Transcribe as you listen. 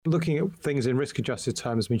Looking at things in risk-adjusted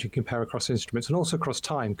terms means you can compare across instruments and also across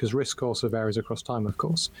time, because risk also varies across time, of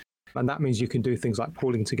course. And that means you can do things like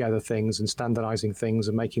pooling together things and standardizing things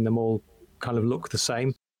and making them all kind of look the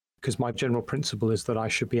same. Because my general principle is that I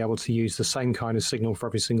should be able to use the same kind of signal for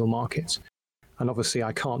every single market. And obviously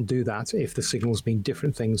I can't do that if the signals mean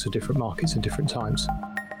different things for different markets at different times.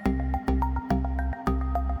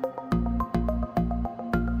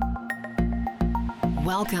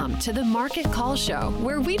 Welcome to the Market Call Show,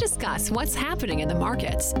 where we discuss what's happening in the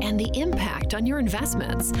markets and the impact on your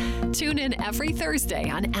investments. Tune in every Thursday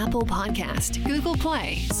on Apple Podcast, Google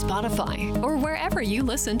Play, Spotify, or wherever you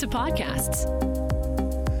listen to podcasts.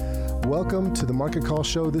 Welcome to the Market Call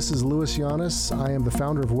Show. This is Louis Llanes. I am the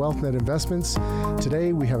founder of WealthNet Investments.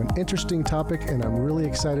 Today we have an interesting topic and I'm really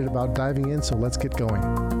excited about diving in, so let's get going.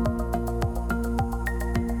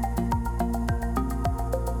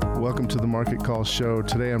 Welcome to the Market Call Show.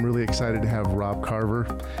 Today I'm really excited to have Rob Carver.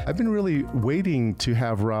 I've been really waiting to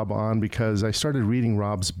have Rob on because I started reading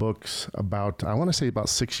Rob's books about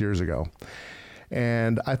 6 years ago.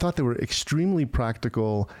 And I thought they were extremely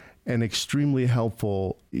practical and extremely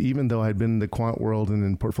helpful. Even though I'd been in the quant world and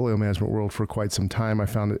in portfolio management world for quite some time, I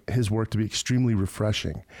found his work to be extremely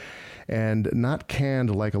refreshing and not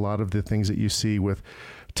canned like a lot of the things that you see with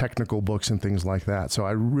technical books and things like that. So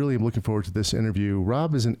I really am looking forward to this interview.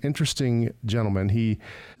 Rob is an interesting gentleman. He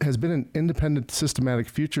has been an independent systematic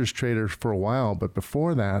futures trader for a while, but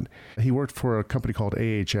before that, he worked for a company called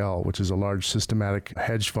AHL, which is a large systematic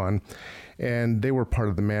hedge fund, and they were part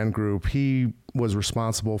of the Man Group. He was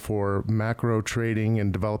responsible for macro trading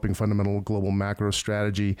and developing fundamental global macro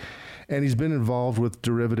strategy, and he's been involved with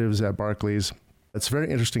derivatives at Barclays. It's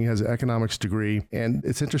very interesting. He has an economics degree, and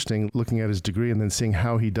it's interesting looking at his degree and then seeing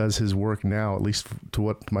how he does his work now, at least to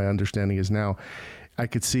what my understanding is now. I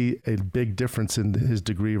could see a big difference in his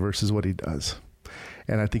degree versus what he does.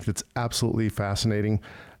 And I think that's absolutely fascinating.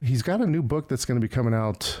 He's got a new book that's going to be coming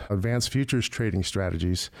out, Advanced Futures Trading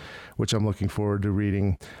Strategies, which I'm looking forward to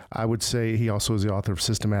reading. I would say he also is the author of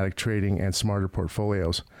Systematic Trading and Smarter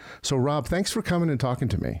Portfolios. So Rob, thanks for coming and talking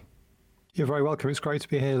to me. You're very welcome. It's great to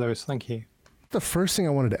be here, Louis. Thank you. The first thing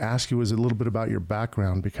I wanted to ask you was a little bit about your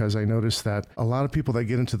background, because I noticed that a lot of people that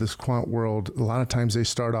get into this quant world, a lot of times they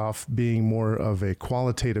start off being more of a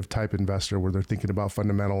qualitative type investor where they're thinking about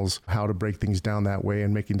fundamentals, how to break things down that way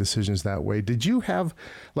and making decisions that way. Did you have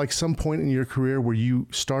like some point in your career where you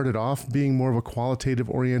started off being more of a qualitative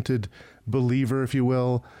oriented believer, if you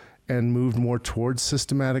will, and moved more towards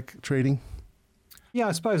systematic trading? Yeah,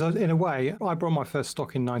 I suppose in a way, I bought my first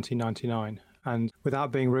stock in 1999. And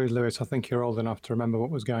without being rude, Louis, I think you're old enough to remember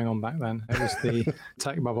what was going on back then. It was the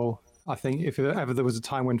tech bubble. I think if ever there was a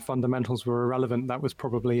time when fundamentals were irrelevant, that was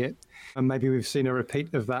probably it. And maybe we've seen a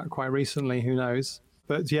repeat of that quite recently, who knows?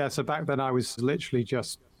 But yeah, so back then I was literally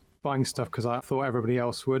just buying stuff because I thought everybody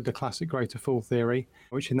else would, the classic greater fool theory,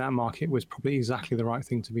 which in that market was probably exactly the right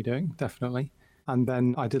thing to be doing, definitely. And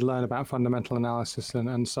then I did learn about fundamental analysis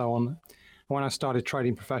and so on. When I started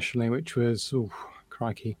trading professionally, which was,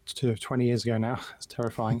 crikey, 20 years ago now. It's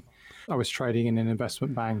terrifying. I was trading in an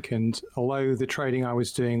investment bank, and although the trading I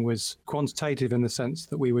was doing was quantitative in the sense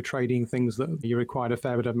that we were trading things that you required a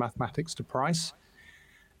fair bit of mathematics to price,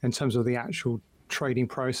 in terms of the actual trading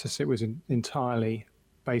process, it was entirely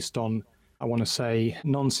based on, I want to say,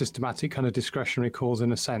 non-systematic kind of discretionary calls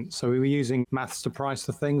in a sense. So we were using maths to price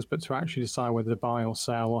the things, but to actually decide whether to buy or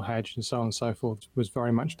sell or hedge and so on and so forth was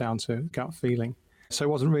very much down to gut feeling. So it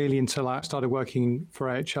wasn't really until I started working for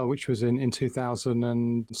AHL, which was in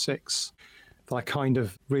 2006, that I kind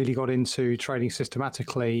of really got into trading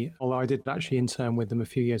systematically, although I did actually intern with them a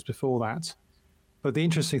few years before that. But the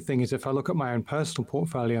interesting thing is, if I look at my own personal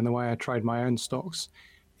portfolio and the way I trade my own stocks,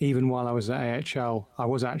 even while I was at AHL, I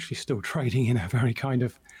was actually still trading in a very kind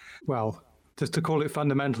of, well, just to call it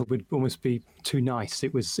fundamental would almost be too nice.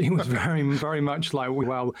 It was very, very much like,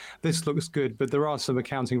 well, this looks good, but there are some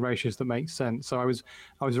accounting ratios that make sense. So I was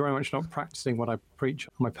very much not practicing what I preach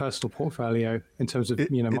on my personal portfolio in terms of,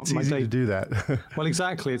 it's my easy day to do that. Well,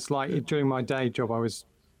 exactly. It's like during my day job, it was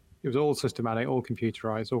all systematic, all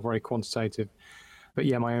computerized, all very quantitative. But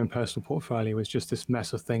yeah, my own personal portfolio was just this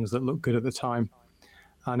mess of things that looked good at the time.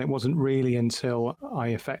 And it wasn't really until I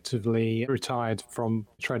effectively retired from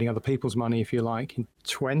trading other people's money, if you like, in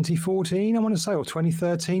 2014, I want to say, or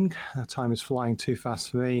 2013. That time is flying too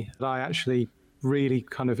fast for me. That I actually really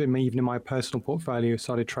kind of, even in my personal portfolio,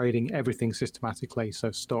 started trading everything systematically.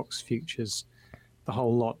 So stocks, futures, the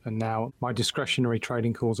whole lot. And now my discretionary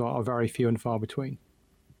trading calls are very few and far between.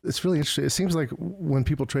 It's really interesting. It seems like when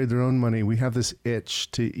people trade their own money, we have this itch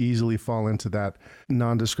to easily fall into that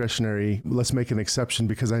non-discretionary, let's make an exception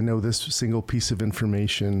because I know this single piece of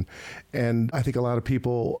information. And I think a lot of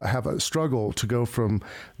people have a struggle to go from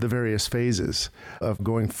the various phases of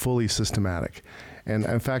going fully systematic. And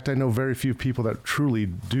in fact, I know very few people that truly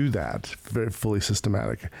do that, very fully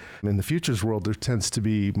systematic. In the futures world, there tends to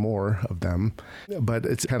be more of them, but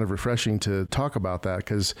it's kind of refreshing to talk about that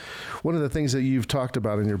because one of the things that you've talked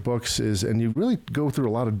about in your books is, and you really go through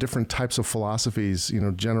a lot of different types of philosophies,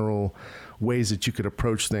 general ways that you could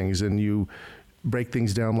approach things, and you break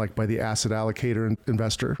things down like by the asset allocator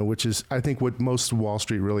investor, which is, I think, what most Wall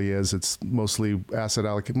Street really is. It's mostly asset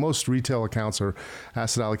allocation. Most retail accounts are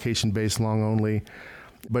asset allocation based, long only.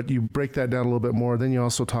 But you break that down a little bit more. Then you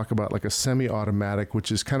also talk about like a semi-automatic,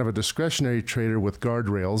 which is kind of a discretionary trader with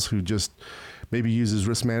guardrails who just maybe uses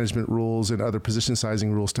risk management rules and other position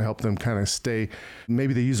sizing rules to help them kind of stay.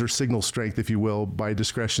 Maybe they use their signal strength, if you will, by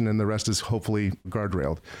discretion, and the rest is hopefully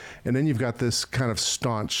guardrailed. And then you've got this kind of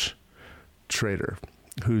staunch trader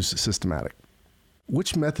who's systematic.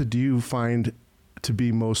 Which method do you find to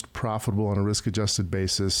be most profitable on a risk-adjusted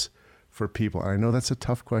basis for people? And I know that's a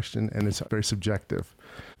tough question and it's very subjective,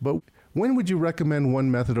 but when would you recommend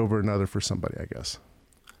one method over another for somebody, I guess?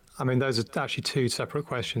 I mean, those are actually two separate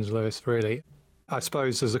questions, Lewis, really. I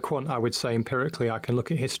suppose as a quant, I would say empirically, I can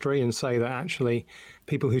look at history and say that actually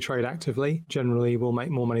people who trade actively generally will make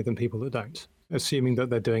more money than people that don't, assuming that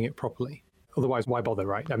they're doing it properly. Otherwise, why bother,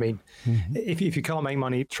 right? I mean, if you can't make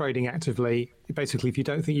money trading actively, basically, if you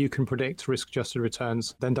don't think you can predict risk-adjusted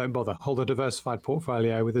returns, then don't bother. Hold a diversified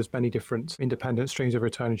portfolio with as many different independent streams of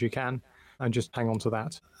return as you can and just hang on to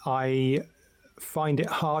that. I find it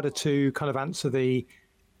harder to kind of answer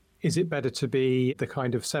is it better to be the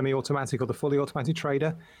kind of semi-automatic or the fully automatic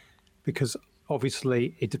trader? Because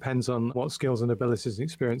obviously, it depends on what skills and abilities and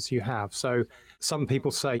experience you have. So some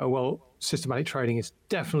people say, oh, well, systematic trading is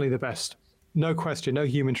definitely the best. No question, no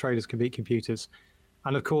human traders can beat computers.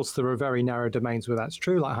 And of course, there are very narrow domains where that's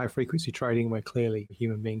true, like high frequency trading, where clearly a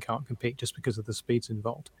human being can't compete just because of the speeds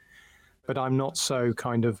involved. But I'm not so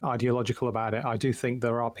kind of ideological about it. I do think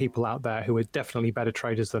there are people out there who are definitely better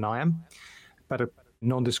traders than I am, better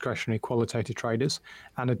non-discretionary qualitative traders,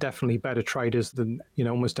 and are definitely better traders than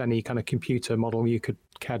almost any kind of computer model you could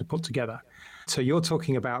care to put together. So you're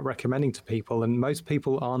talking about recommending to people, and most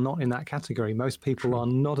people are not in that category. Most people are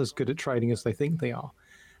not as good at trading as they think they are.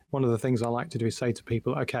 One of the things I like to do is say to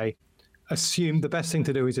people, okay, the best thing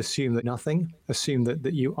to do is assume that nothing, assume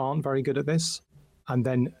that you aren't very good at this, and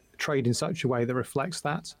then trade in such a way that reflects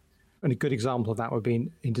that. And a good example of that would be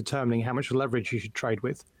in determining how much leverage you should trade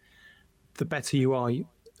with. The better you are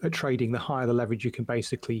at trading, the higher the leverage you can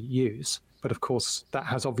basically use. But of course, that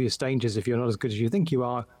has obvious dangers. If you're not as good as you think you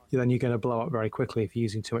are, then you're going to blow up very quickly if you're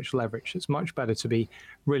using too much leverage. It's much better to be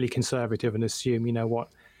really conservative and assume, you know what,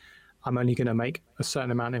 I'm only going to make a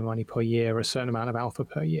certain amount of money per year, a certain amount of alpha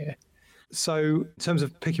per year. So in terms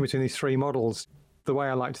of picking between these three models, the way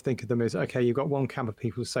I like to think of them is, okay, you've got one camp of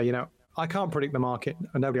people who say, I can't predict the market,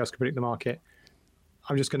 and nobody else can predict the market.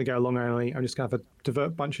 I'm just going to go long only. I'm just going to have a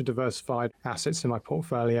bunch of diversified assets in my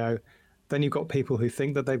portfolio. Then you've got people who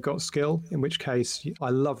think that they've got skill, in which case, I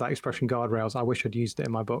love that expression guardrails. I wish I'd used it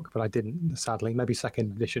in my book, but I didn't, sadly, maybe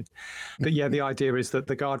second edition. But yeah, the idea is that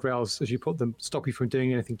the guardrails, as you put them, stop you from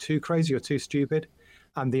doing anything too crazy or too stupid.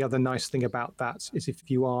 And the other nice thing about that is if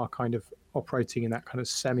you are kind of operating in that kind of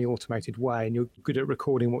semi-automated way and you're good at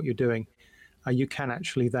recording what you're doing, you can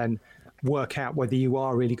actually then work out whether you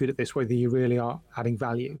are really good at this, whether you really are adding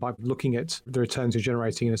value by looking at the returns you're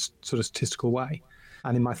generating in a sort of statistical way.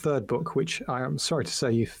 And in my third book, which I am sorry to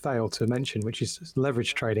say you failed to mention, which is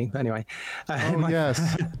leverage trading. Anyway.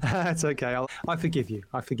 Yes. That's okay. I forgive you.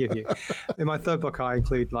 In my third book, I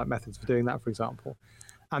include like methods for doing that, for example.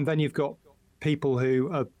 And then you've got people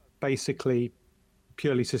who are basically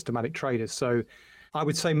purely systematic traders. So I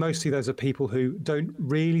would say mostly those are people who don't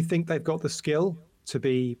really think they've got the skill to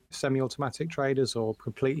be semi-automatic traders or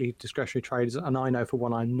completely discretionary traders. And I know for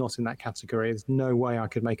one, I'm not in that category. There's no way I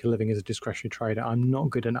could make a living as a discretionary trader. I'm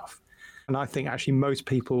not good enough. And I think actually most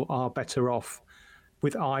people are better off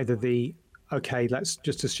with either okay, let's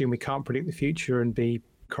just assume we can't predict the future and be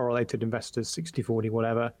correlated investors, 60-40,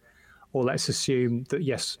 whatever. Or let's assume that,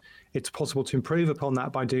 yes, it's possible to improve upon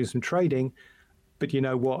that by doing some trading. But you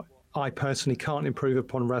know what? I personally can't improve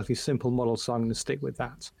upon a relatively simple model, so I'm going to stick with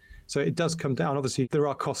that. So it does come down. Obviously, there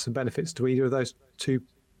are costs and benefits to either of those two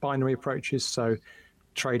binary approaches. So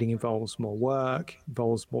trading involves more work,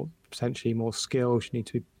 involves potentially more skills. You need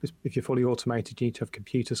to, if you're fully automated, you need to have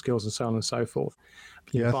computer skills and so on and so forth.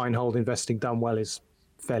 Yes. Buy and hold investing done well is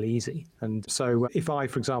fairly easy. And so if I,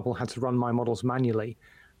 for example, had to run my models manually,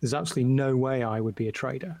 there's absolutely no way I would be a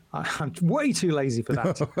trader. I'm way too lazy for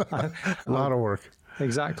that. A lot of work.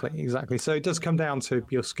 Exactly. So it does come down to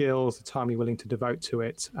your skills, the time you're willing to devote to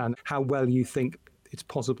it, and how well you think it's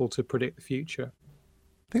possible to predict the future.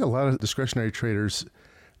 I think a lot of discretionary traders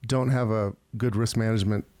don't have a good risk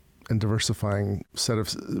management and diversifying set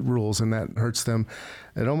of rules, and that hurts them.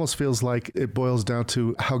 It almost feels like it boils down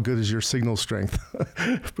to how good is your signal strength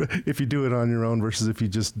if you do it on your own versus if you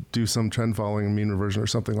just do some trend following mean reversion or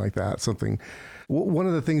something like that. One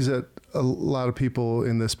of the things that a lot of people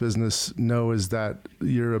in this business know is that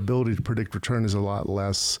your ability to predict return is a lot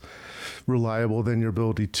less reliable than your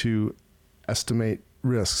ability to estimate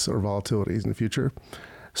risks or volatilities in the future.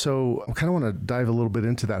 So I kind of want to dive a little bit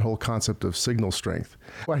into that whole concept of signal strength.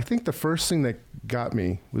 Well, I think the first thing that got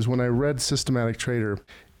me was when I read Systematic Trader.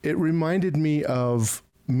 It reminded me of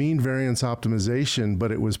mean variance optimization,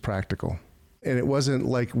 but it was practical. And it wasn't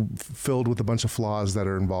like filled with a bunch of flaws that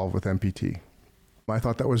are involved with MPT. I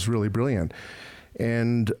thought that was really brilliant.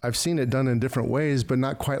 And I've seen it done in different ways, but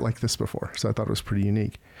not quite like this before. So I thought it was pretty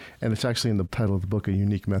unique. And it's actually in the title of the book, A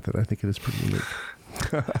Unique Method. I think it is pretty unique.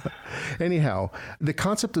 Anyhow, the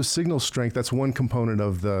concept of signal strength, that's one component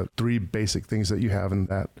of the three basic things that you have in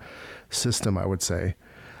that system, I would say.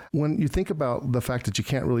 When you think about the fact that you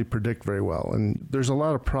can't really predict very well, and there's a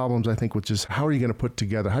lot of problems, I think, with just how are you going to put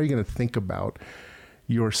together, how are you going to think about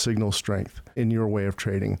your signal strength in your way of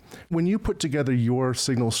trading? When you put together your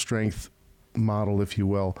signal strength model, if you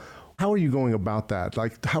will, how are you going about that?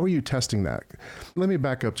 Like, how are you testing that? Let me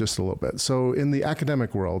back up just a little bit. So in the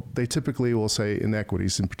academic world, they typically will say, in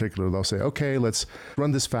equities in particular, they'll say, okay, let's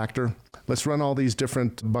run this factor. Let's run all these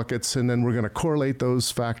different buckets, and then we're going to correlate those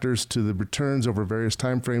factors to the returns over various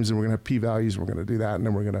time frames, and we're going to have p-values. We're going to do that, and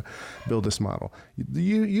then we're going to build this model.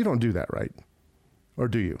 You don't do that, right? Or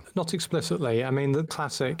do you? Not explicitly. I mean, the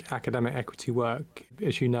classic academic equity work,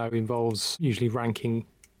 as you know, involves usually ranking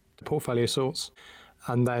the portfolio sorts,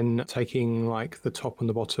 and then taking like the top and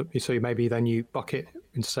the bottom. So maybe then you bucket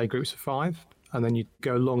into, say, groups of 5, and then you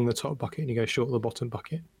go long the top bucket and you go short the bottom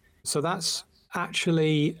bucket. So that's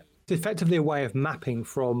actually effectively a way of mapping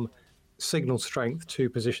from signal strength to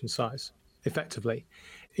position size, effectively.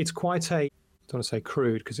 It's quite I don't want to say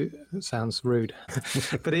crude because it sounds rude,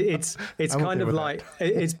 but it's kind of like,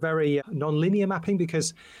 it's very non-linear mapping,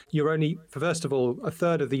 because you're only, first of all, a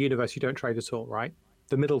third of the universe you don't trade at all, right?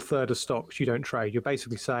 The middle third of stocks you don't trade. You're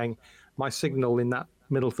basically saying my signal in that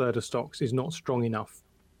middle third of stocks is not strong enough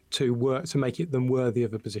to work to make them worthy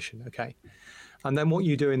of a position. Okay. And then what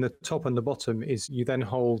you do in the top and the bottom is you then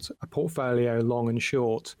hold a portfolio long and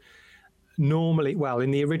short. Normally, well,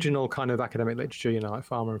 in the original kind of academic literature, like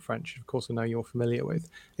Farmer and French, of course, I know you're familiar with,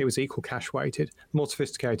 it was equal cash weighted. The more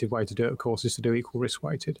sophisticated way to do it, of course, is to do equal risk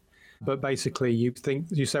weighted. But basically you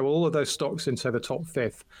say, well, all of those stocks in, say, the top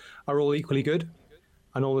fifth are all equally good,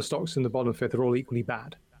 and all the stocks in the bottom fifth are all equally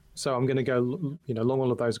bad. So I'm going to go, long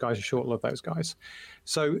all of those guys and short all of those guys.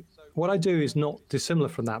 So what I do is not dissimilar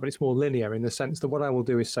from that, but it's more linear in the sense that what I will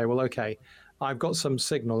do is say, well, okay, I've got some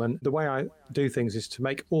signal, and the way I do things is to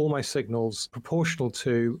make all my signals proportional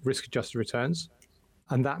to risk-adjusted returns.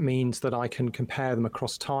 And that means that I can compare them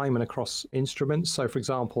across time and across instruments. So, for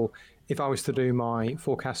example, if I was to do my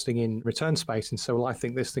forecasting in return space and say, well, I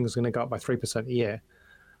think this thing is going to go up by 3% a year.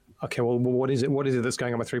 Okay, well, what is it? What is it that's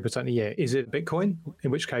going up by 3% a year? Is it Bitcoin?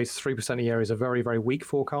 In which case, 3% a year is a very, very weak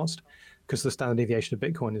forecast, because the standard deviation of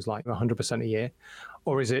Bitcoin is like 100% a year.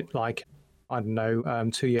 Or is it like, I don't know,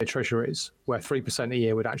 2-year treasuries, where 3% a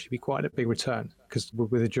year would actually be quite a big return? Because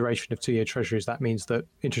with a duration of 2-year treasuries, that means that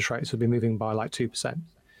interest rates would be moving by like 2%,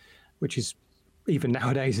 which is, even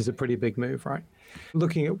nowadays, is a pretty big move, right?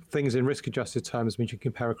 Looking at things in risk-adjusted terms means you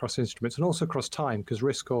can compare across instruments and also across time, because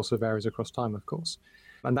risk also varies across time, of course.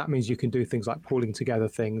 And that means you can do things like pooling together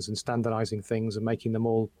things and standardizing things and making them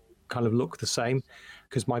all kind of look the same,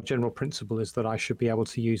 because my general principle is that I should be able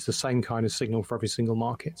to use the same kind of signal for every single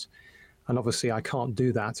market. And obviously I can't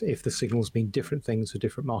do that if the signals mean different things for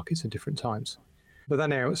different markets at different times. But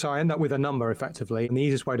then, so I end up with a number effectively. And the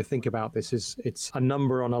easiest way to think about this is it's a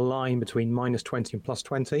number on a line between -20 and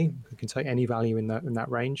 +20. You can take any value in that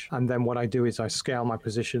range. And then what I do is I scale my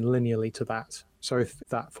position linearly to that. So if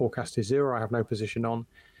that forecast is 0, I have no position on.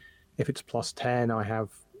 If it's +10, I have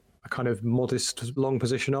a kind of modest long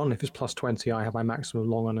position on. If it's +20, I have my maximum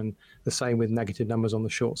long on, and the same with negative numbers on the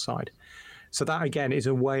short side. So that, again, is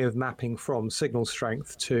a way of mapping from signal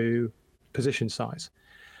strength to position size.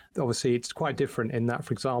 Obviously, it's quite different in that,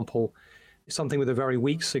 for example, something with a very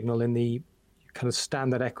weak signal in the kind of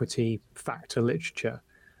standard equity factor literature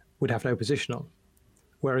would have no position on.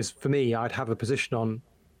 Whereas for me, I'd have a position on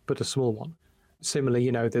but a small one.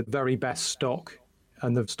 Similarly, the very best stock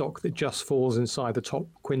and the stock that just falls inside the top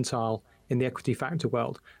quintile in the equity factor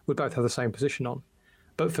world would both have the same position on.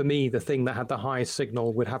 But for me, the thing that had the highest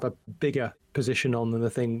signal would have a bigger position on than the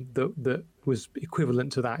thing that was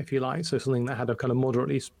equivalent to that, if you like. So something that had a kind of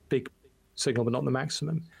moderately big signal, but not the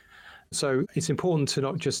maximum. So it's important to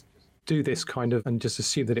not just do this kind of and just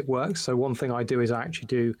assume that it works. So one thing I do is I actually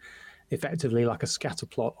do effectively like a scatter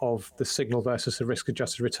plot of the signal versus the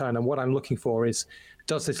risk-adjusted return. And what I'm looking for is,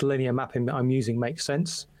 does this linear mapping that I'm using make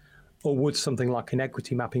sense? Or would something like an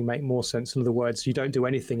equity mapping make more sense? In other words, you don't do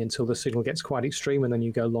anything until the signal gets quite extreme and then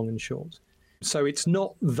you go long and short. So it's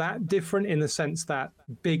not that different in the sense that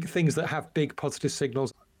big things that have big positive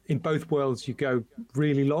signals, in both worlds you go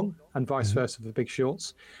really long and vice versa for big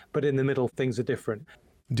shorts. But in the middle, things are different.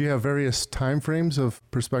 Do you have various timeframes of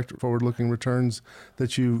prospective forward-looking returns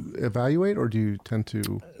that you evaluate, or do you tend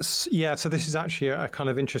to? Yeah, so this is actually a kind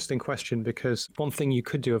of interesting question, because one thing you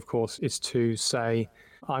could do, of course, is to say,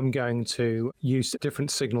 I'm going to use different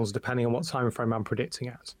signals depending on what time frame I'm predicting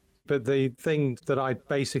at. But the thing that I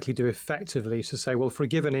basically do effectively is to say, well, for a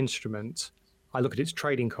given instrument, I look at its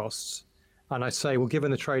trading costs, and I say, well,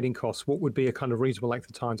 given the trading costs, what would be a kind of reasonable length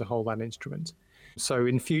of time to hold that instrument? So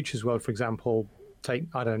in futures world, for example, take,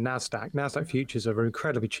 I don't know, NASDAQ. NASDAQ futures are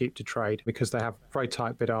incredibly cheap to trade because they have very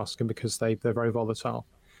tight bid ask and because they're very volatile.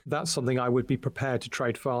 That's something I would be prepared to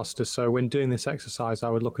trade faster. So when doing this exercise, I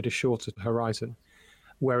would look at a shorter horizon.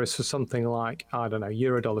 Whereas for something like, I don't know,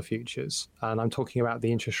 Eurodollar futures, and I'm talking about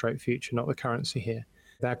the interest rate future, not the currency here,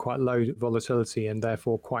 they're quite low volatility and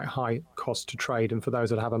therefore quite high cost to trade, and for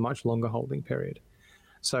those that have a much longer holding period.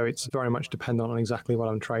 So it's very much dependent on exactly what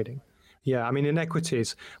I'm trading. Yeah, I mean, in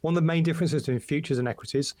equities, one of the main differences between futures and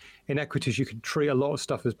equities, in equities, you can treat a lot of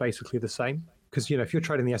stuff as basically the same. Because, if you're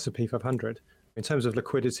trading the S&P 500, in terms of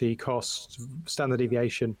liquidity, costs, standard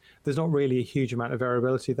deviation, there's not really a huge amount of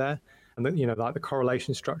variability there. And, like the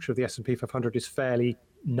correlation structure of the S&P 500 is fairly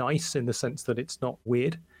nice in the sense that it's not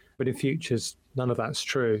weird. But in futures, none of that's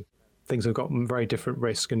true. Things have got very different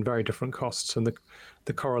risk and very different costs. And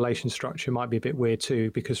the correlation structure might be a bit weird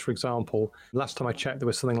too, because, for example, last time I checked, there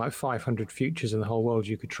was something like 500 futures in the whole world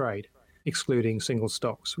you could trade, excluding single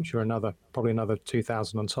stocks, which are probably another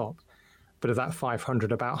 2,000 on top. But of that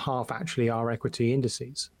 500, about half actually are equity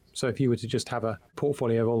indices. So if you were to just have a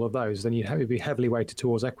portfolio of all of those, then you'd be heavily weighted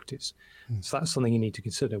towards equities. So that's something you need to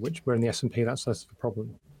consider, which where in the S&P, that's less of a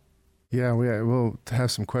problem. Yeah, we'll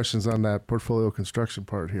have some questions on that portfolio construction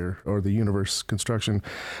part here, or the universe construction.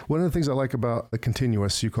 One of the things I like about the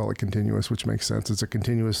continuous, you call it continuous, which makes sense. It's a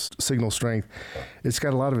continuous signal strength. It's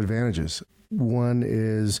got a lot of advantages. One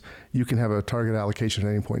is you can have a target allocation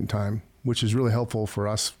at any point in time, which is really helpful for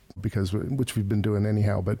us which we've been doing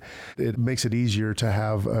anyhow, but it makes it easier to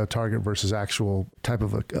have a target versus actual type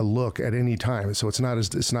of a look at any time. So it's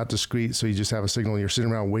not discrete. So you just have a signal and you're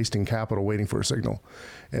sitting around wasting capital waiting for a signal.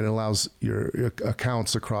 And it allows your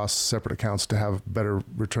accounts across separate accounts to have better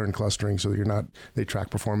return clustering so that they track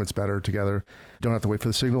performance better together. Don't have to wait for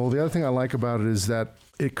the signal. The other thing I like about it is that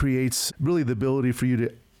it creates really the ability for you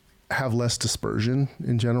to have less dispersion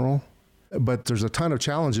in general. But there's a ton of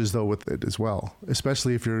challenges, though, with it as well,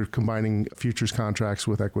 especially if you're combining futures contracts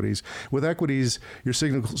with equities. With equities, your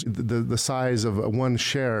signal, the size of one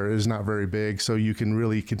share is not very big, so you can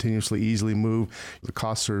really continuously easily move. The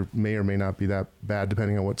costs may or may not be that bad,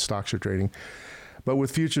 depending on what stocks you're trading. But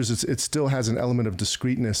with futures, it still has an element of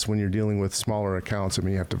discreteness when you're dealing with smaller accounts. I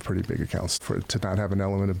mean, you have to have pretty big accounts for it to not have an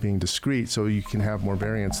element of being discrete, so you can have more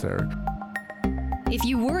variance there. If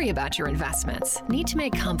you worry about your investments, need to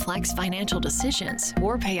make complex financial decisions,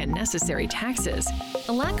 or pay unnecessary taxes,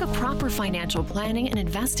 a lack of proper financial planning and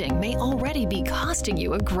investing may already be costing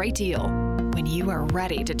you a great deal. When you are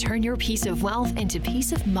ready to turn your peace of wealth into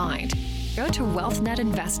peace of mind, go to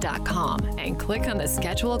wealthnetinvest.com and click on the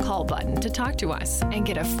Schedule a Call button to talk to us and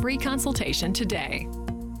get a free consultation today.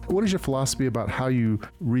 What is your philosophy about how you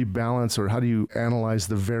rebalance, or how do you analyze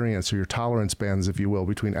the variance or your tolerance bands, if you will,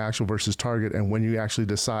 between actual versus target, and when you actually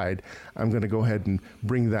decide, I'm going to go ahead and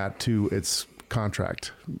bring that to its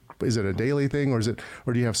contract? Is it a daily thing, or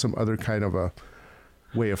do you have some other kind of a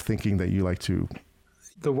way of thinking that you like to?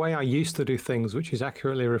 The way I used to do things, which is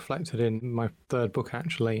accurately reflected in my third book,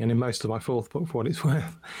 actually, and in most of my fourth book, for what it's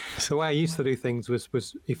worth. The way I used to do things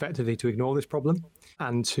was effectively to ignore this problem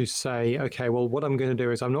and to say, okay, well, what I'm going to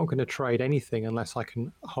do is I'm not going to trade anything unless I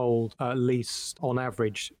can hold at least, on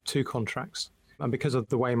average, 2 contracts. And because of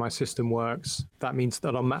the way my system works, that means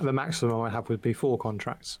that the maximum I have would be 4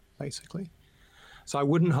 contracts, basically. So I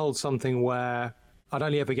wouldn't hold something where I'd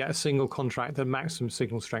only ever get a single contract at maximum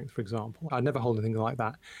signal strength, for example. I'd never hold anything like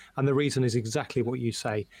that. And the reason is exactly what you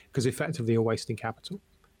say, because effectively you're wasting capital.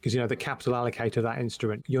 Because, the capital allocator of that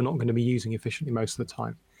instrument, you're not going to be using efficiently most of the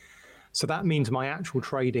time. So that means my actual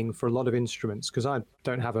trading for a lot of instruments, because I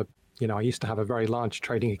don't have I used to have a very large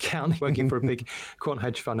trading account working for a big quant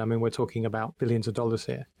hedge fund. I mean, we're talking about billions of dollars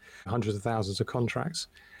here, hundreds of thousands of contracts.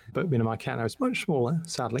 But, my account now is much smaller,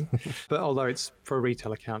 sadly. But although it's for a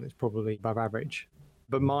retail account, it's probably above average.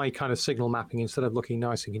 But my kind of signal mapping, instead of looking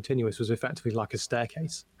nice and continuous, was effectively like a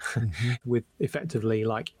staircase with effectively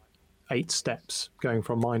like 8 steps going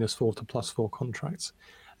from -4 to +4 contracts,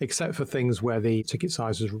 except for things where the ticket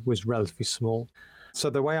size was relatively small. So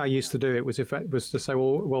the way I used to do it was to say,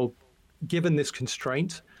 well, given this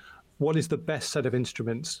constraint, what is the best set of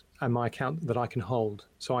instruments and my account that I can hold?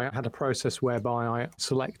 So I had a process whereby I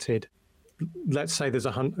selected, let's say there's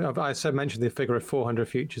mentioned the figure of 400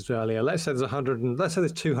 futures earlier. Let's say there's 100, and let's say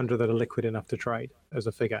there's 200 that are liquid enough to trade as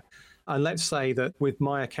a figure. And let's say that with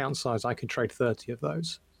my account size, I could trade 30 of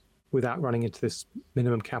those without running into this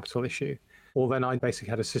minimum capital issue. Well, then I basically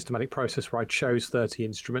had a systematic process where I chose 30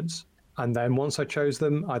 instruments. And then once I chose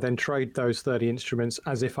them, I then trade those 30 instruments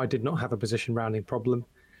as if I did not have a position rounding problem.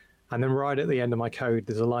 And then right at the end of my code,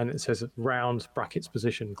 there's a line that says round brackets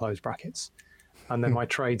position, close brackets. And then my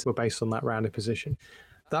trades were based on that rounded position.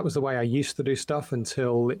 That was the way I used to do stuff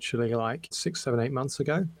until literally like 6, 7, 8 months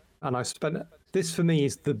ago. And this for me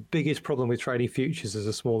is the biggest problem with trading futures as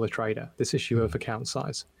a smaller trader, this issue of account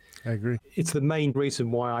size. I agree. It's the main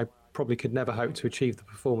reason why I probably could never hope to achieve the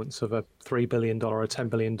performance of a $3 billion or $10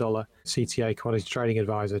 billion CTA commodity trading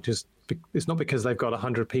advisor. It's not because they've got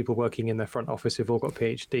 100 people working in their front office who've all got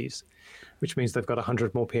PhDs, which means they've got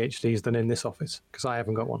 100 more PhDs than in this office, because I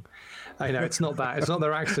haven't got one. It's not that. It's not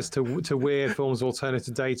their access to weird forms of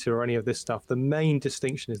alternative data or any of this stuff. The main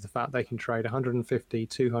distinction is the fact they can trade 150,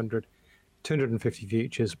 200, 250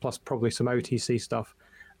 futures, plus probably some OTC stuff,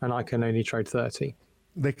 and I can only trade 30.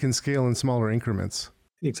 They can scale in smaller increments.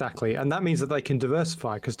 Exactly. And that means that they can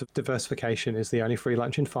diversify, because diversification is the only free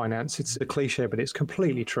lunch in finance. It's a cliche, but it's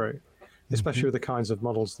completely true, especially with the kinds of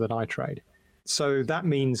models that I trade. So that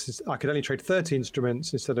means I could only trade 30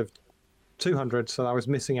 instruments instead of 200, so I was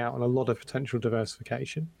missing out on a lot of potential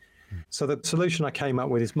diversification. So the solution I came up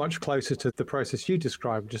with is much closer to the process you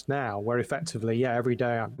described just now, where effectively, every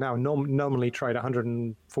day I now normally trade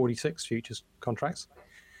 146 futures contracts.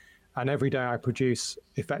 And every day I produce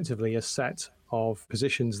effectively a set of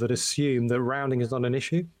positions that assume that rounding is not an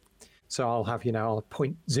issue. So I'll have, I'll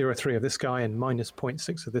 0.03 of this guy and minus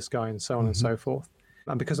 0.6 of this guy and so on and so forth.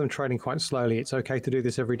 And because I'm trading quite slowly, it's okay to do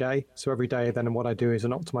this every day. So every day then what I do is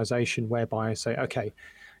an optimization whereby I say, okay,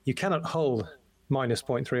 you cannot hold minus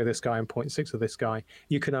 0.3 of this guy and 0.6 of this guy.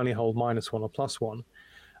 You can only hold -1 or +1.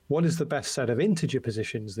 What is the best set of integer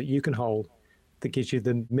positions that you can hold that gives you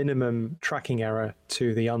the minimum tracking error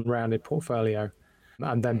to the unrounded portfolio?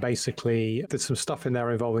 And then basically there's some stuff in there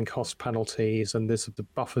involving cost penalties, and there's the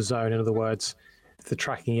buffer zone. In other words, if the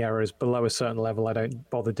tracking error is below a certain level, I don't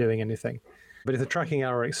bother doing anything. But if the tracking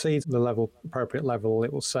error exceeds the appropriate level,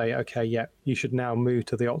 it will say, okay, you should now move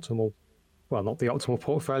to the optimal, well, not the optimal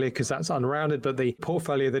portfolio because that's unrounded, but the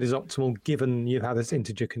portfolio that is optimal given you have this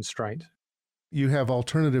integer constraint. You have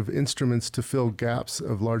alternative instruments to fill gaps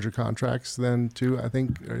of larger contracts then too, I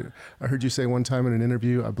think. I heard you say one time in an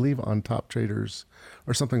interview, I believe on Top Traders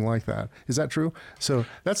or something like that. Is that true? So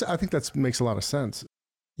I think that makes a lot of sense.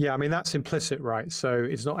 Yeah, I mean, that's implicit, right? So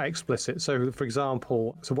it's not explicit. So for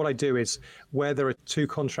example, what I do is where there are 2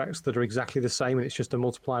 contracts that are exactly the same and it's just a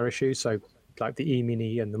multiplier issue. So like the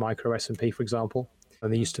E-mini and the micro S&P, for example.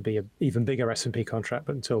 And there used to be an even bigger S&P contract,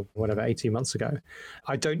 but until 18 months ago.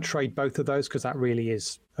 I don't trade both of those because that really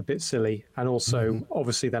is a bit silly. And also,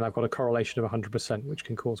 obviously, then I've got a correlation of 100%, which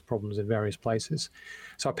can cause problems in various places.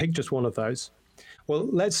 So I picked just one of those. Well,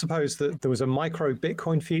 let's suppose that there was a micro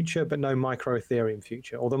Bitcoin future, but no micro Ethereum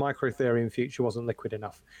future, or the micro Ethereum future wasn't liquid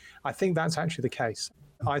enough. I think that's actually the case.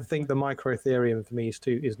 I think the micro Ethereum for me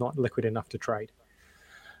is not liquid enough to trade.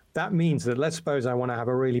 That means that let's suppose I want to have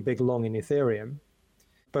a really big long in Ethereum,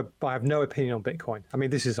 but I have no opinion on Bitcoin. I mean,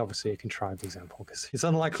 this is obviously a contrived example because it's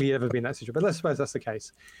unlikely you'd ever be in that situation, but let's suppose that's the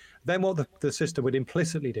case. Then what the system would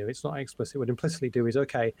implicitly do, it's not explicit, would implicitly do is,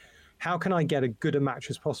 okay, how can I get a good a match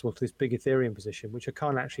as possible to this big Ethereum position, which I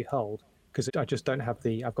can't actually hold because I just don't have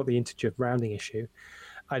I've got the integer rounding issue.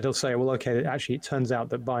 It'll say, well, okay, actually it turns out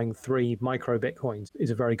that buying 3 micro Bitcoins is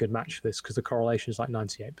a very good match for this because the correlation is like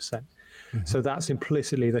 98%. So that's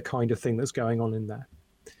implicitly the kind of thing that's going on in there.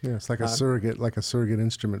 Yeah, it's like a surrogate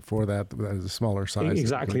instrument for that is a smaller size.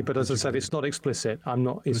 Exactly, but as I said, it's not explicit.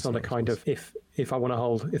 It's not a kind of if if I want to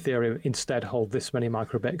hold Ethereum, instead hold this many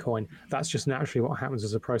micro Bitcoin. That's just naturally what happens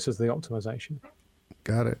as a process of the optimization.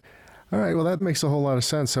 Got it. All right. Well, that makes a whole lot of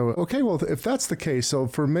sense. So, okay. Well, if that's the case, so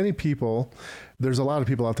for many people, there's a lot of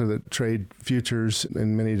people out there that trade futures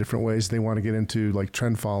in many different ways. They want to get into like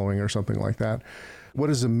trend following or something like that. What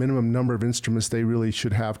is the minimum number of instruments they really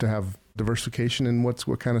should have to have diversification? And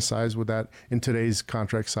what kind of size would that, in today's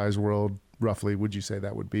contract size world, roughly, would you say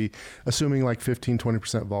that would be? Assuming like 15,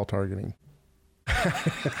 20% vol targeting.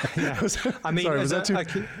 Yeah. I mean, sorry, was that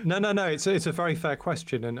too... No. It's a very fair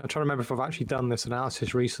question, and I'm trying to remember if I've actually done this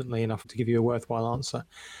analysis recently enough to give you a worthwhile answer.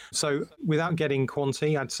 So, without getting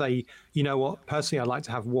quantity, I'd say, you know what? Personally, I'd like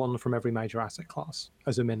to have one from every major asset class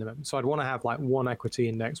as a minimum. So, I'd want to have like one equity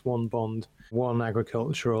index, one bond, one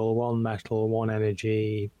agricultural, one metal, one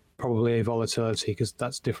energy. Probably a volatility, because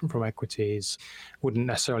that's different from equities. Wouldn't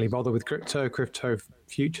necessarily bother with crypto. Crypto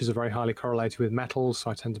futures are very highly correlated with metals,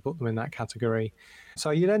 so I tend to put them in that category.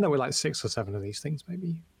 So you'd end up with like 6 or 7 of these things,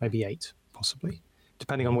 maybe 8, possibly,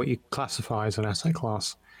 depending on what you classify as an asset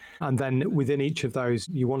class. And then within each of those,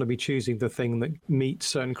 you want to be choosing the thing that meets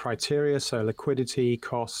certain criteria, so liquidity,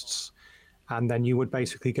 costs, and then you would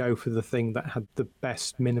basically go for the thing that had the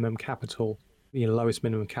best minimum capital, lowest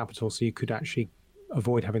minimum capital, so you could actually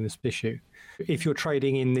avoid having this issue. If you're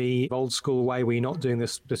trading in the old school way where you're not doing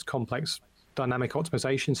this complex dynamic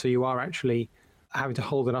optimization, so you are actually having to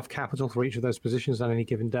hold enough capital for each of those positions on any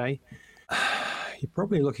given day, you're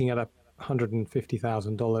probably looking at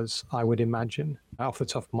 $150,000, I would imagine, off the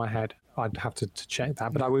top of my head. I'd have to check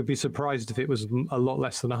that, but I would be surprised if it was a lot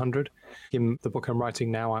less than 100. In the book I'm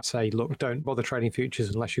writing now, I say, look, don't bother trading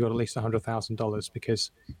futures unless you've got at least $100,000,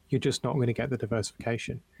 because you're just not going to get the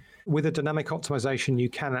diversification. With a dynamic optimization, you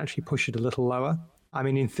can actually push it a little lower. I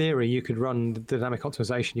mean, in theory, you could run the dynamic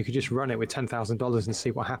optimization. You could just run it with $10,000 and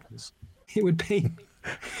see what happens. It would be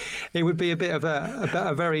a bit of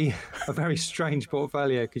a very strange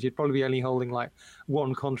portfolio, because you'd probably be only holding like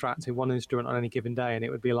one contract in one instrument on any given day, and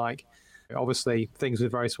it would be like, obviously, things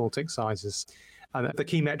with very small tick sizes. And the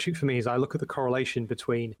key metric for me is I look at the correlation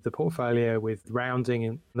between the portfolio with rounding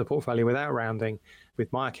and the portfolio without rounding.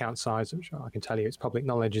 With my account size, which I can tell you it's public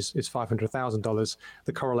knowledge, is $500,000.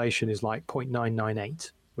 The correlation is like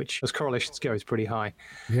 0.998, which as correlations go is pretty high.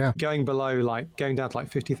 Yeah. Going below, like going down to like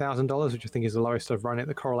 $50,000, which I think is the lowest I've run it,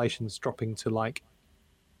 the correlation's dropping to like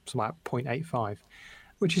something like 0.85,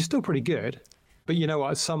 which is still pretty good. But you know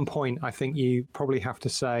what, at some point, I think you probably have to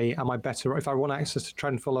say, am I better, if I want access to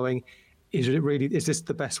trend following, is this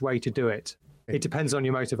the best way to do it? It depends on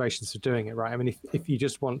your motivations for doing it, right? I mean, if you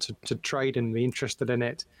just want to trade and be interested in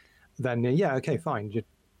it, then yeah, okay, fine. You're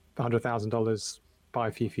 $100,000, buy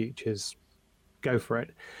a few futures, go for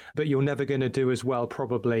it. But you're never going to do as well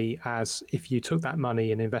probably as if you took that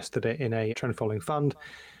money and invested it in a trend following fund,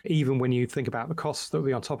 even when you think about the costs that will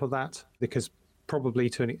be on top of that, because probably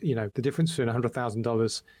the difference between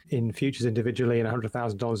 $100,000 in futures individually and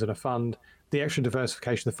 $100,000 in a fund, the extra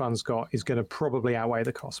diversification the fund's got is going to probably outweigh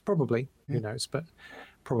the cost. Probably, who knows, but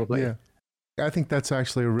probably. Yeah. I think that's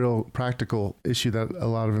actually a real practical issue that a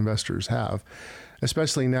lot of investors have,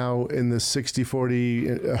 especially now in the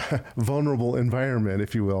 60-40 vulnerable environment,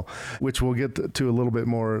 if you will, which we'll get to a little bit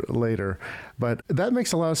more later. But that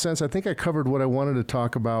makes a lot of sense. I think I covered what I wanted to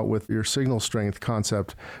talk about with your signal strength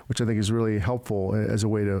concept, which I think is really helpful as a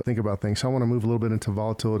way to think about things. So I want to move a little bit into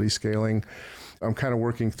volatility scaling. I'm kind of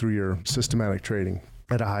working through your systematic trading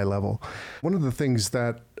at a high level. One of the things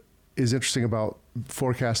that is interesting about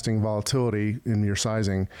forecasting volatility in your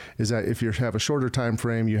sizing is that if you have a shorter time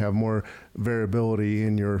frame, you have more variability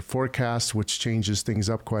in your forecast, which changes things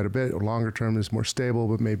up quite a bit. A longer term is more stable,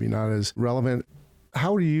 but maybe not as relevant.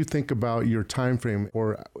 How do you think about your time frame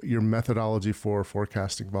or your methodology for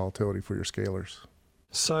forecasting volatility for your scalers?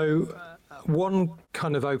 So one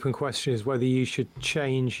kind of open question is whether you should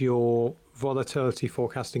change your volatility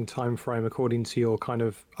forecasting time frame according to your kind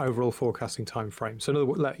of overall forecasting time frame. So in other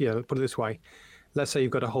words, put it this way. Let's say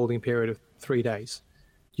you've got a holding period of 3 days.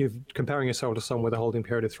 You're comparing yourself to someone with a holding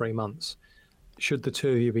period of 3 months. Should the two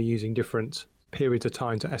of you be using different periods of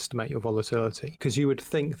time to estimate your volatility? Because you would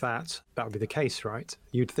think that would be the case, right?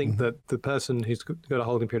 You'd think that the person who's got a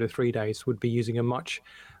holding period of 3 days would be using a much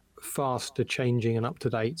faster changing and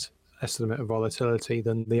up-to-date estimate of volatility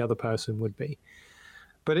than the other person would be.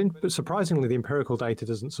 But surprisingly, the empirical data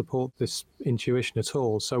doesn't support this intuition at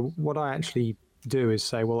all. So what I actually do is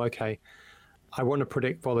say, well, okay, I want to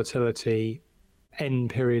predict volatility N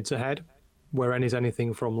periods ahead, where N is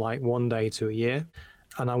anything from like 1 day to a year.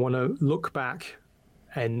 And I want to look back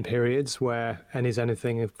N periods where N is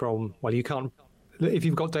anything from, well, you can't, if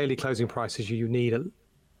you've got daily closing prices, you need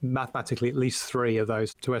mathematically at least 3 of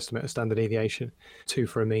those to estimate a standard deviation, 2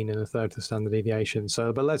 for a mean and a third for standard deviation.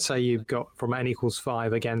 So, but let's say you've got from n equals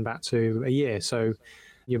 5 again back to a year. So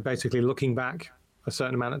you're basically looking back a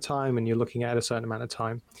certain amount of time and you're looking at a certain amount of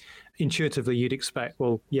time. Intuitively, you'd expect,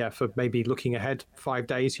 well, yeah, for maybe looking ahead 5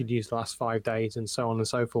 days, you'd use the last 5 days and so on and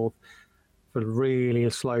so forth. For really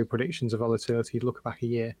slow predictions of volatility, you'd look back a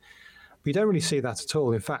year. But you don't really see that at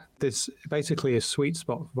all. In fact, there's basically a sweet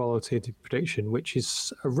spot for volatility prediction, which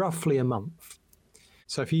is roughly a month.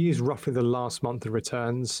 So if you use roughly the last month of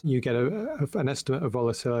returns, you get an estimate of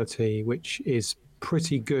volatility, which is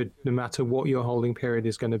pretty good no matter what your holding period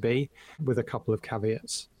is going to be, with a couple of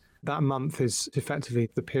caveats. That month is effectively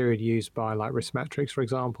the period used by like Riskmetrics, for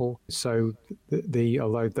example. So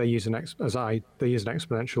although they use an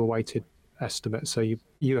exponential weighted estimate, so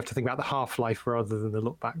you have to think about the half-life rather than the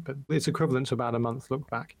look back, but it's equivalent to about a month look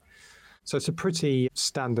back. So it's a pretty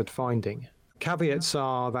standard finding. Caveats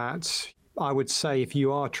are that I would say if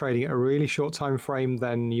you are trading at a really short time frame,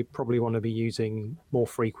 then you probably want to be using more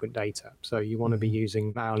frequent data. So you want to be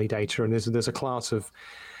using hourly data, and there's a class of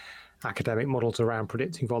academic models around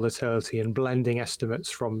predicting volatility and blending estimates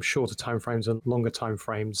from shorter timeframes and longer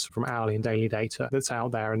timeframes from hourly and daily data that's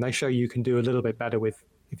out there. And they show you can do a little bit better with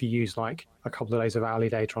if you use like a couple of days of hourly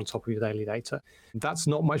data on top of your daily data. That's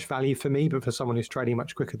not much value for me, but for someone who's trading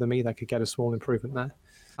much quicker than me, they could get a small improvement there.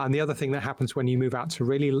 And the other thing that happens when you move out to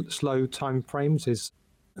really slow time frames is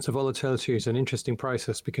so volatility is an interesting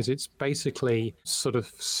process because it's basically sort of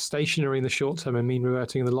stationary in the short term and mean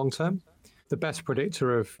reverting in the long term. The best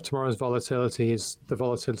predictor of tomorrow's volatility is the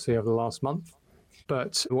volatility of the last month.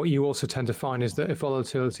 But what you also tend to find is that if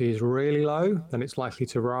volatility is really low, then it's likely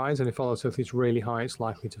to rise. And if volatility is really high, it's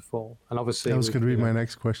likely to fall. And obviously... That was going to be my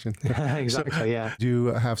next question. Exactly, so, yeah. Do you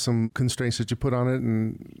have some constraints that you put on it?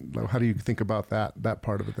 And how do you think about that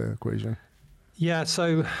part of the equation? Yeah,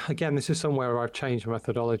 so again, this is somewhere where I've changed my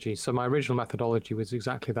methodology. So my original methodology was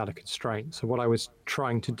exactly that, a constraint. So what I was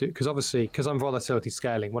trying to do, because I'm volatility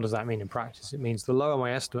scaling, what does that mean in practice? It means the lower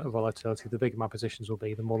my estimate of volatility, the bigger my positions will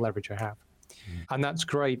be, the more leverage I have. And that's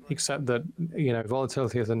great, except that,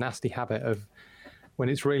 volatility has a nasty habit of when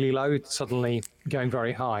it's really low, it's suddenly going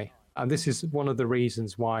very high. And this is one of the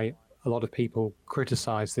reasons why a lot of people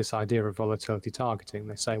criticize this idea of volatility targeting.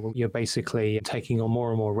 They say, well, you're basically taking on more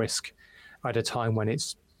and more risk at a time when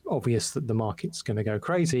it's obvious that the market's going to go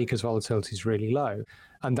crazy because volatility is really low.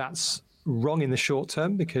 And that's wrong in the short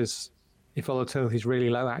term, because if volatility is really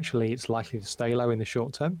low, actually it's likely to stay low in the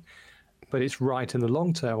short term. But it's right in the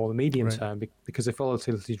long term or the medium term, because if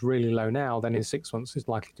volatility is really low now, then in 6 months it's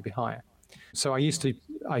likely to be higher. So I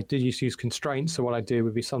did used to use constraints. So what I do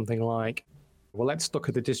would be something like, well, let's look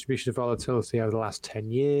at the distribution of volatility over the last 10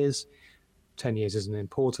 years. 10 years isn't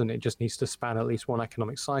important. It just needs to span at least one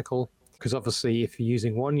economic cycle. Because obviously if you're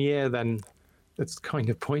using 1 year, then it's kind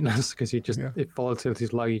of pointless, because if volatility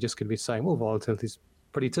is low, you're just going to be saying, well, volatility is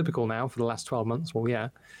pretty typical now for the last 12 months. Well, yeah.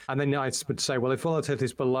 And then I would say, well, if volatility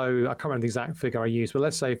is below, I can't remember the exact figure I used, but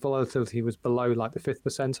let's say volatility was below like the 5th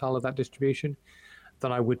percentile of that distribution,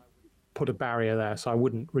 then I would put a barrier there. So I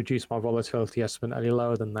wouldn't reduce my volatility estimate any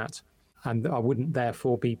lower than that. And I wouldn't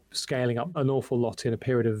therefore be scaling up an awful lot in a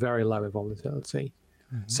period of very low volatility.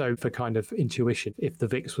 Mm-hmm. So for kind of intuition, if the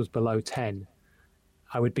VIX was below 10,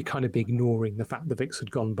 I would be kind of ignoring the fact the VIX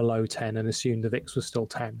had gone below 10 and assume the VIX was still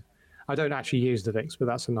 10. I don't actually use the VIX, but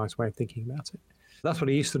that's a nice way of thinking about it. That's what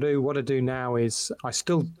I used to do. What I do now is I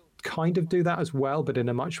still kind of do that as well, but in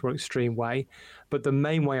a much more extreme way. But the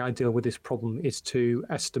main way I deal with this problem is to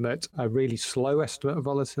estimate a really slow estimate of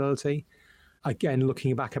volatility. Again,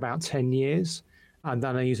 looking back about 10 years. And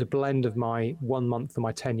then I use a blend of my 1 month and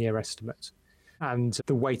my 10-year estimate. And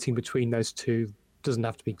the weighting between those two doesn't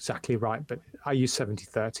have to be exactly right, but I use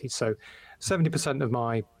 70-30. So 70% of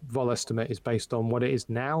my vol estimate is based on what it is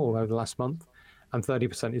now or over the last month, and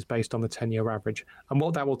 30% is based on the 10-year average. And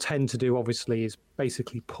what that will tend to do, obviously, is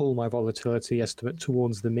basically pull my volatility estimate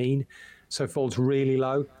towards the mean. So if vol's really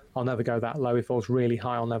low, I'll never go that low. If vol's really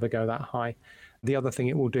high, I'll never go that high. The other thing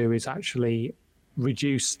it will do is actually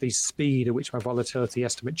reduce the speed at which my volatility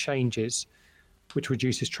estimate changes, which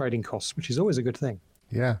reduces trading costs, which is always a good thing.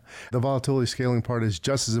 Yeah. The volatility scaling part is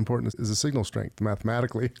just as important as the signal strength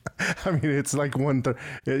mathematically. I mean, it's like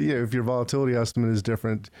if your volatility estimate is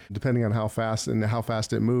different, depending on how fast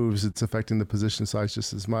it moves, it's affecting the position size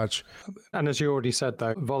just as much. And as you already said,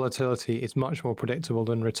 though, volatility is much more predictable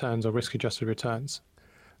than returns or risk-adjusted returns.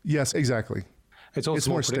 Yes, exactly. It's also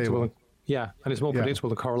more predictable. stable. And it's more predictable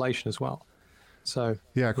than correlation as well. So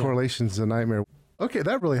correlation is a nightmare. Okay,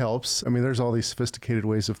 that really helps. I mean, there's all these sophisticated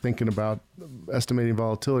ways of thinking about estimating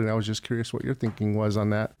volatility, and I was just curious what your thinking was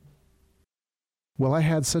on that. Well, I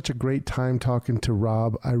had such a great time talking to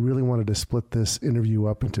Rob. I really wanted to split this interview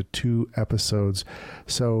up into 2 episodes.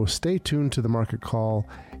 So stay tuned to the Market Call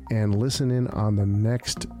and listen in on the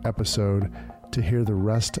next episode to hear the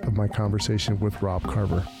rest of my conversation with Rob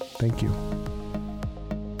Carver. Thank you.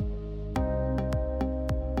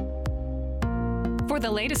 For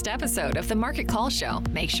the latest episode of The Market Call Show,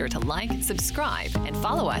 make sure to like, subscribe, and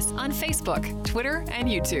follow us on Facebook, Twitter, and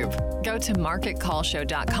YouTube. Go to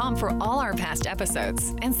marketcallshow.com for all our past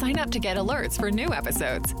episodes and sign up to get alerts for new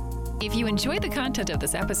episodes. If you enjoyed the content of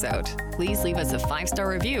this episode, please leave us a 5-star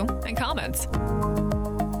review and comments.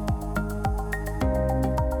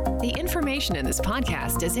 The information in this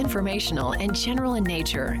podcast is informational and general in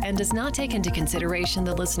nature and does not take into consideration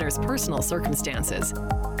the listener's personal circumstances.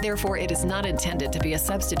 Therefore, it is not intended to be a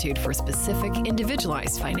substitute for specific,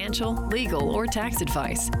 individualized financial, legal, or tax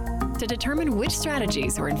advice. To determine which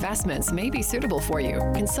strategies or investments may be suitable for you,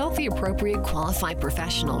 consult the appropriate qualified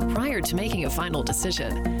professional prior to making a final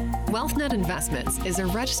decision. WealthNet Investments is a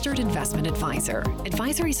registered investment advisor.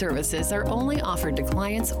 Advisory services are only offered to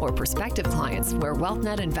clients or prospective clients where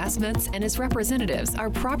WealthNet Investments and its representatives are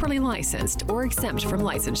properly licensed or exempt from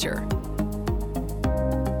licensure.